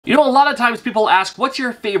You know, a lot of times people ask, what's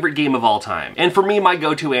your favorite game of all time? And for me, my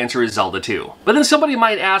go-to answer is Zelda 2. But then somebody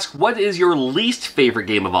might ask, what is your least favorite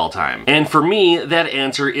game of all time? And for me, that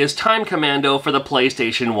answer is Time Commando for the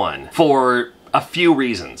PlayStation 1. For a few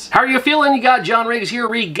reasons. How are you feeling? You got John Riggs here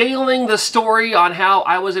regaling the story on how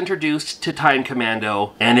I was introduced to Time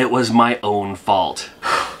Commando, and it was my own fault.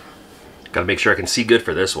 Gotta make sure I can see good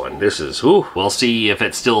for this one. This is, ooh, we'll see if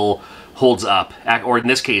it still holds up. Or in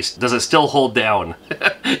this case, does it still hold down?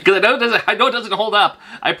 Because I know it doesn't hold up.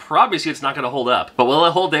 I promise you it's not gonna hold up. But will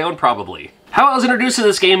it hold down? Probably. How I was introduced to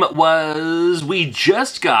this game was we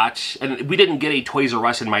just got, and we didn't get a Toys R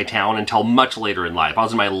Us in my town until much later in life. I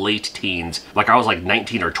was in my late teens. Like I was like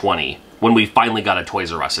 19 or 20. When we finally got a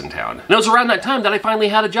Toys R Us in town. And it was around that time that I finally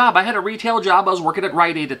had a job. I had a retail job. I was working at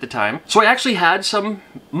Rite Aid at the time. So I actually had some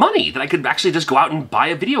money that I could actually just go out and buy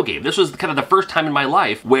a video game. This was kind of the first time in my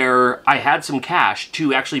life where I had some cash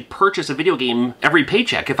to actually purchase a video game every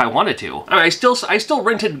paycheck if I wanted to. I mean, I still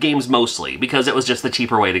rented games mostly because it was just the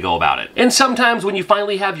cheaper way to go about it. And sometimes when you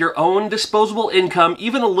finally have your own disposable income,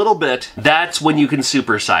 even a little bit, that's when you can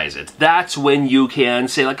supersize it. That's when you can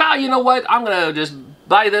say like, ah, you know what? I'm gonna just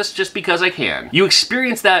buy this just because I can. You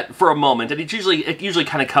experience that for a moment, and it usually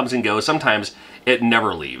kind of comes and goes. Sometimes it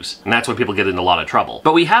never leaves, and that's when people get in a lot of trouble.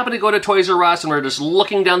 But we happen to go to Toys R Us, and we're just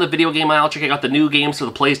looking down the video game aisle, checking out the new games for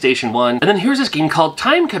the PlayStation 1, and then here's this game called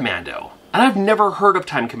Time Commando. And I've never heard of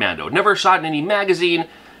Time Commando, never saw it in any magazine,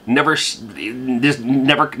 never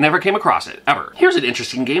came across it, ever. Here's an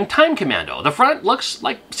interesting game, Time Commando. The front looks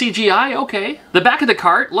like CGI, okay. The back of the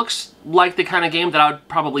cart looks like the kind of game that I would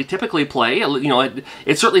probably typically play. You know,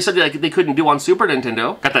 it's certainly something like they couldn't do on Super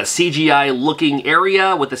Nintendo. Got that CGI looking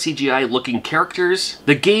area with the CGI looking characters.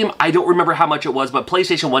 The game, I don't remember how much it was, but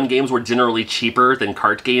PlayStation 1 games were generally cheaper than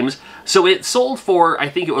cart games. So it sold for, I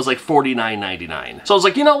think it was like $49.99. So I was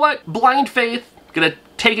like, you know what? Blind faith, gonna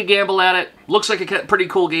take a gamble at it. Looks like a pretty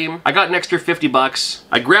cool game. I got an extra 50 bucks.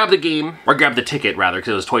 I grabbed the game, or grabbed the ticket rather,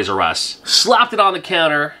 because it was Toys R Us. Slapped it on the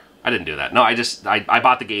counter. I didn't do that. No, I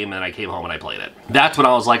bought the game and I came home and I played it. That's when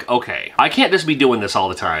I was like, okay, I can't just be doing this all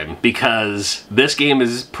the time because this game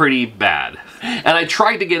is pretty bad. And I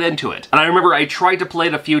tried to get into it. And I remember I tried to play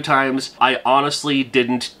it a few times. I honestly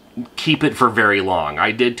didn't keep it for very long.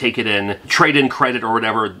 I did take it in, trade in credit or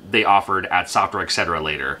whatever they offered at Software Etc.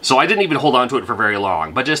 later. So I didn't even hold on to it for very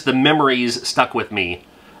long, but just the memories stuck with me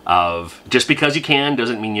of just because you can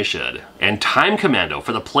doesn't mean you should. And Time Commando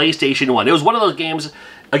for the PlayStation 1. It was one of those games,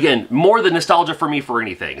 again, more than nostalgia for me for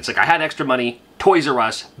anything. It's like I had extra money, Toys R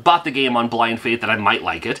Us, bought the game on blind faith that I might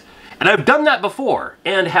like it. And I've done that before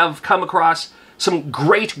and have come across some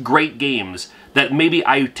great, great games that maybe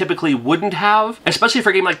I typically wouldn't have, especially for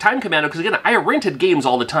a game like Time Commando, because again, I rented games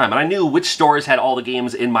all the time, and I knew which stores had all the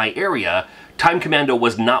games in my area. Time Commando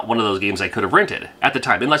was not one of those games I could have rented at the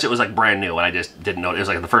time, unless it was like brand new and I just didn't know. It was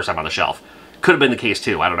like the first time on the shelf. Could have been the case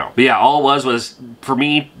too, I don't know. But yeah, all it was for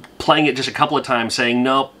me playing it just a couple of times saying,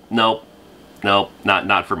 nope, nope, nope,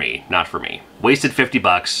 not for me, not for me. Wasted 50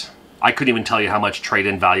 bucks. I couldn't even tell you how much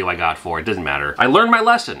trade-in value I got for it. Doesn't matter. I learned my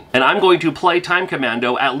lesson, and I'm going to play Time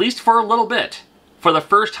Commando at least for a little bit. For the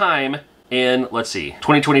first time in, let's see,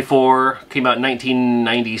 2024, came out in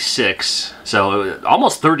 1996, so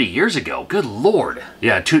almost 30 years ago. Good Lord.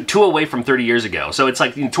 Yeah, two away from 30 years ago. So it's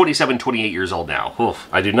like 27, 28 years old now. Oof.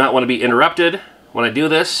 I do not want to be interrupted when I do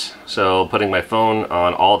this, so putting my phone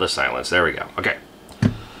on all the silence. There we go. Okay.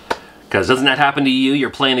 Because doesn't that happen to you? You're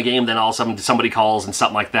playing a game, then all of a sudden somebody calls and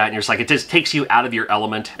something like that, and you're just like, it just takes you out of your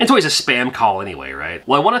element. And it's always a spam call anyway, right?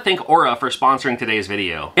 Well, I want to thank Aura for sponsoring today's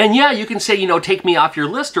video. And yeah, you can say, you know, take me off your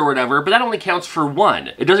list or whatever, but that only counts for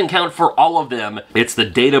one. It doesn't count for all of them. It's the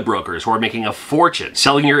data brokers who are making a fortune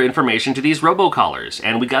selling your information to these robocallers,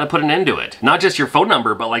 and we got to put an end to it. Not just your phone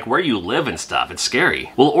number, but like where you live and stuff. It's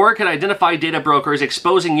scary. Well, Aura can identify data brokers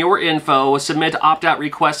exposing your info, submit opt-out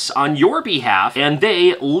requests on your behalf, and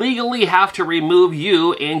they legally have to remove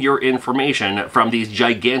you and your information from these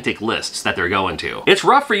gigantic lists that they're going to. It's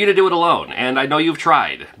rough for you to do it alone, and I know you've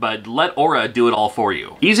tried, but let Aura do it all for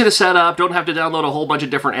you. Easy to set up, don't have to download a whole bunch of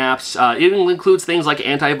different apps. It includes things like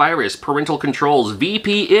antivirus, parental controls,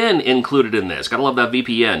 VPN included in this. Gotta love that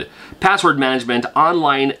VPN. Password management,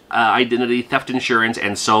 online identity, theft insurance,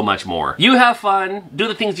 and so much more. You have fun, do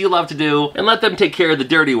the things you love to do, and let them take care of the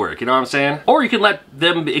dirty work, you know what I'm saying? Or you can let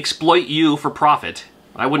them exploit you for profit.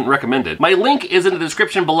 I wouldn't recommend it. My link is in the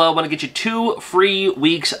description below. I want to get you 2 free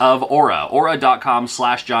weeks of Aura.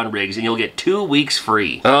 Aura.com/John Riggs, and you'll get 2 weeks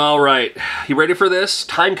free. All right, you ready for this?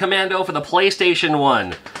 Time Commando for the PlayStation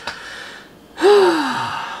 1.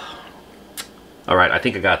 All right, I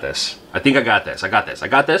think I got this. I think I got this. I got this. I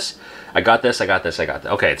got this. I got this. I got this. I got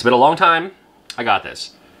this. Okay, it's been a long time. I got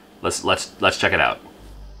this. Let's check it out.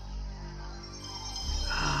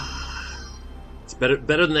 It's better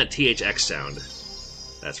than that THX sound.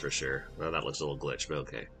 That's for sure. Well, that looks a little glitched, but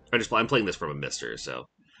okay. I'm playing this from a mister, so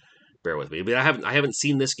bear with me. But I haven't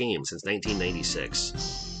seen this game since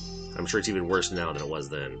 1996. I'm sure it's even worse now than it was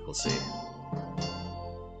then. We'll see.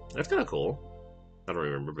 That's kind of cool. I don't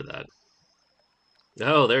even remember that.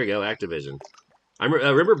 Oh, there you go, Activision. I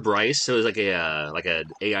remember Bryce. So it was like a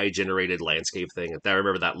AI generated landscape thing. I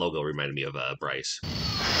remember that logo reminded me of Bryce.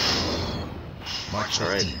 March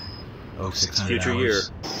 15, 0600 Future hours. year.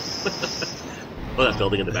 Oh, that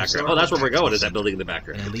building in the background. Oh, that's where we're going. Is that building in the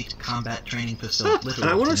background? An elite combat training facility.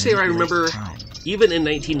 I want to say I remember, even in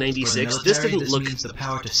 1996, this didn't look as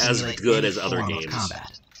good as other games.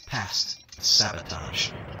 Combat, past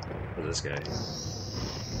sabotage. Look at this guy.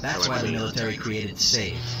 That's why the military created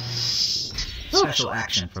SAVE. Special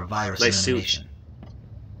action for virus Nice elimination.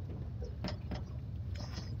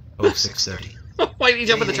 0630. Why did he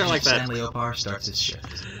jump in the chair like that? Stanley Opar starts his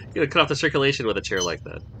shift. You cut off the circulation with a chair like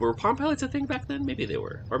that. Were Palm Pilots a thing back then? Maybe they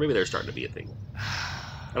were. Or maybe they're starting to be a thing.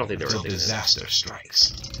 I don't think they were a Until thing. disaster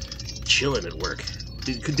strikes. Chilling at work.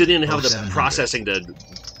 Didn't have the processing to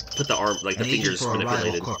put the arm, like the fingers manipulated.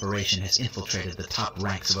 A rival corporation has infiltrated the top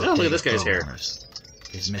ranks of oh, look at this guy's hair.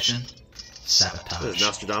 His mission? Sabotage. This is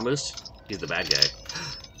Nostradamus. He's the bad guy.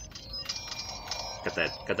 Got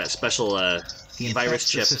that special he virus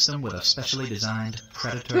chip. The system with a specially designed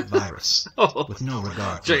predator virus. Oh, with no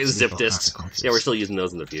regard for giant its zip lethal disks. consequences. Yeah, we're still using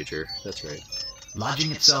those in the future. That's right.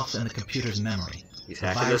 Lodging itself in the computer's memory. He's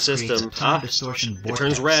hacking the system. It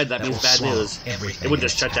turns red. That means bad news. Everything it wouldn't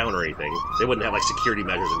just shut down or anything. They wouldn't have like security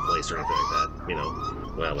measures in place or anything like that. You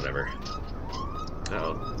know. Well, whatever.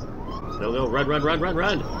 Uh-oh. No,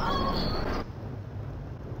 run.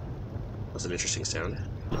 That's an interesting sound.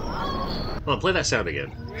 Hold on, play that sound again.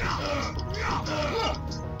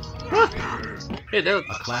 Hey, a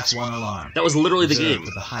Class 1 alarm. That was literally the game.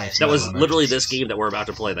 The that was literally this game that we're about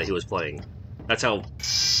to play that he was playing. That's how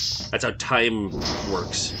time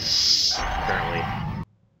works, apparently.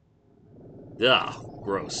 Ugh,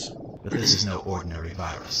 gross. But this is no ordinary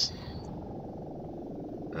virus.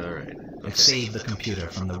 Alright. Okay. It saved the computer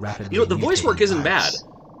from the rapidly. You know, the voice work isn't bad.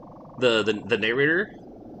 virus. The narrator.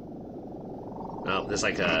 Oh, it's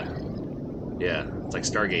like yeah, it's like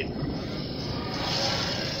Stargate.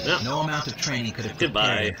 No. No amount of training could have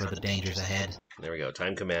prepared him for the dangers ahead. There we go,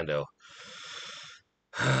 Time Commando.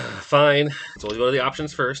 Fine. So we'll go to the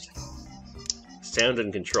options first. Sound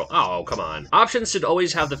and control. Oh, come on. Options should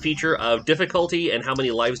always have the feature of difficulty and how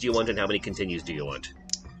many lives do you want and how many continues do you want.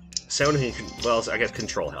 Sound and well, I guess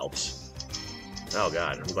control helps. Oh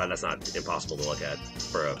god, I'm glad that's not impossible to look at.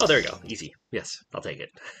 For a, oh, there you go. Easy. Yes, I'll take it.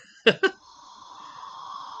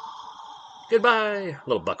 Goodbye.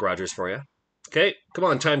 Little Buck Rogers for you. Okay, come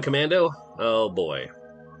on, Time Commando. Oh boy.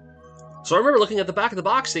 So I remember looking at the back of the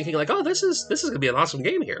box thinking like, oh, this is gonna be an awesome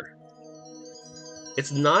game here.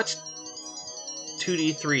 It's not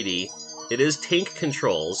 2D, 3D. It is tank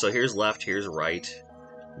controls, so here's left, here's right.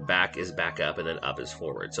 Back is back up, and then up is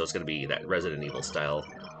forward. So it's gonna be that Resident Evil style.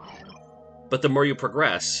 But the more you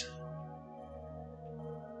progress...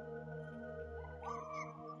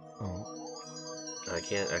 I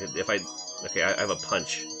can't, okay, I have a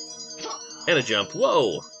punch. And a jump,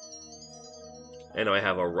 whoa! And I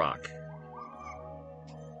have a rock.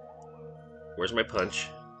 Where's my punch?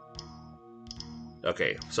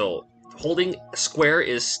 Okay, so holding square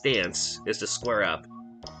is stance, is to square up.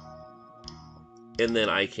 And then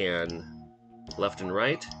I can left and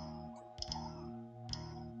right.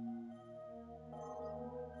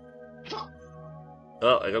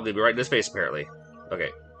 Oh, I'm gonna be right in his face apparently. Okay.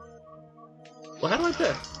 Well, how do I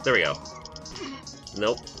bet? There we go.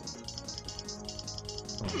 Nope.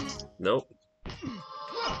 Nope.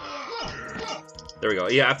 There we go.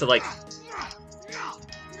 Yeah, I have to like...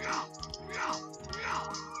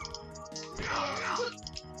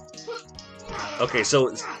 Okay,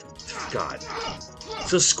 so... God.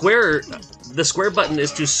 So square... The square button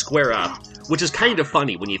is to square up, which is kind of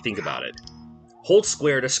funny when you think about it. Hold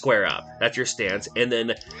square to square up. That's your stance. And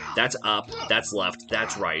then that's up, that's left,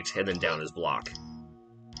 that's right, and then down is block.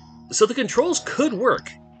 So the controls could work.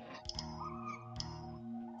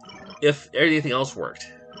 If anything else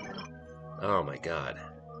worked. Oh my god.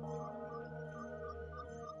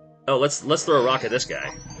 Oh, let's throw a rock at this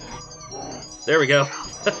guy. There we go.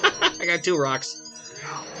 I got 2 rocks.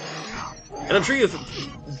 And I'm sure you've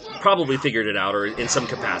probably figured it out, or in some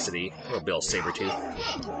capacity. Oh, Bill Sabretooth.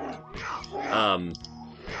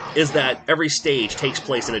 Is that every stage takes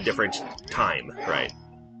place in a different time, right?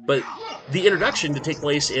 But the introduction to take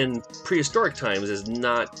place in prehistoric times is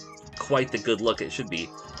not quite the good look it should be.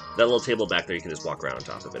 That little table back there, you can just walk around on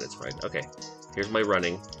top of it. It's fine. Okay, here's my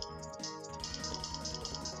running.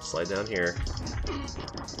 Slide down here.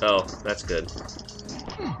 Oh, that's good.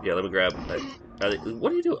 Yeah, let me grab... what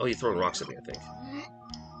do you do? Oh, you're throwing rocks at me, I think.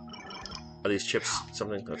 Are these chips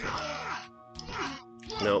something? Okay.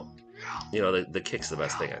 Nope. You know, the kick's the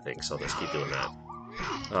best thing, I think, so I'll just keep doing that.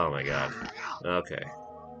 Oh my god. Okay.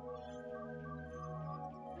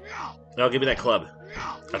 No, give me that club.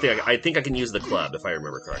 I think I can use the club, if I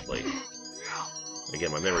remember correctly.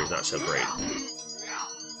 Again, my memory's not so great.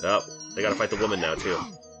 Oh, they gotta fight the woman now, too.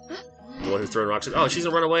 The one who's throwing rocks at... Oh, she's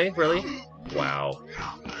gonna run away? Really? Wow.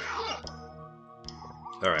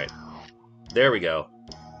 Alright. There we go.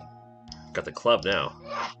 Got the club now.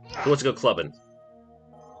 Who wants to go clubbing?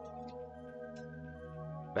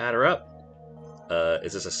 Batter up.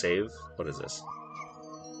 Is this a save? What is this?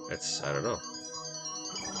 It's... I don't know.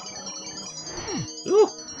 Ooh!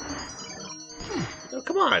 Oh,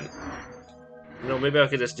 come on! You know, maybe I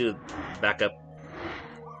could just do back up.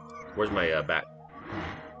 Where's my back?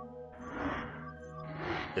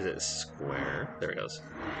 Is it square? There it goes.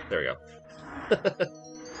 There we go.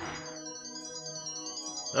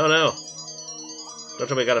 Oh no! Don't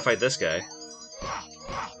tell me I gotta fight this guy.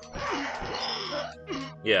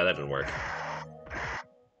 Yeah, that didn't work.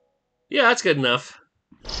 Yeah, that's good enough.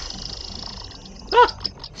 Ah!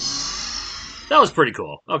 That was pretty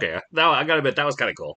cool. Okay, now I gotta admit, that was kind of cool.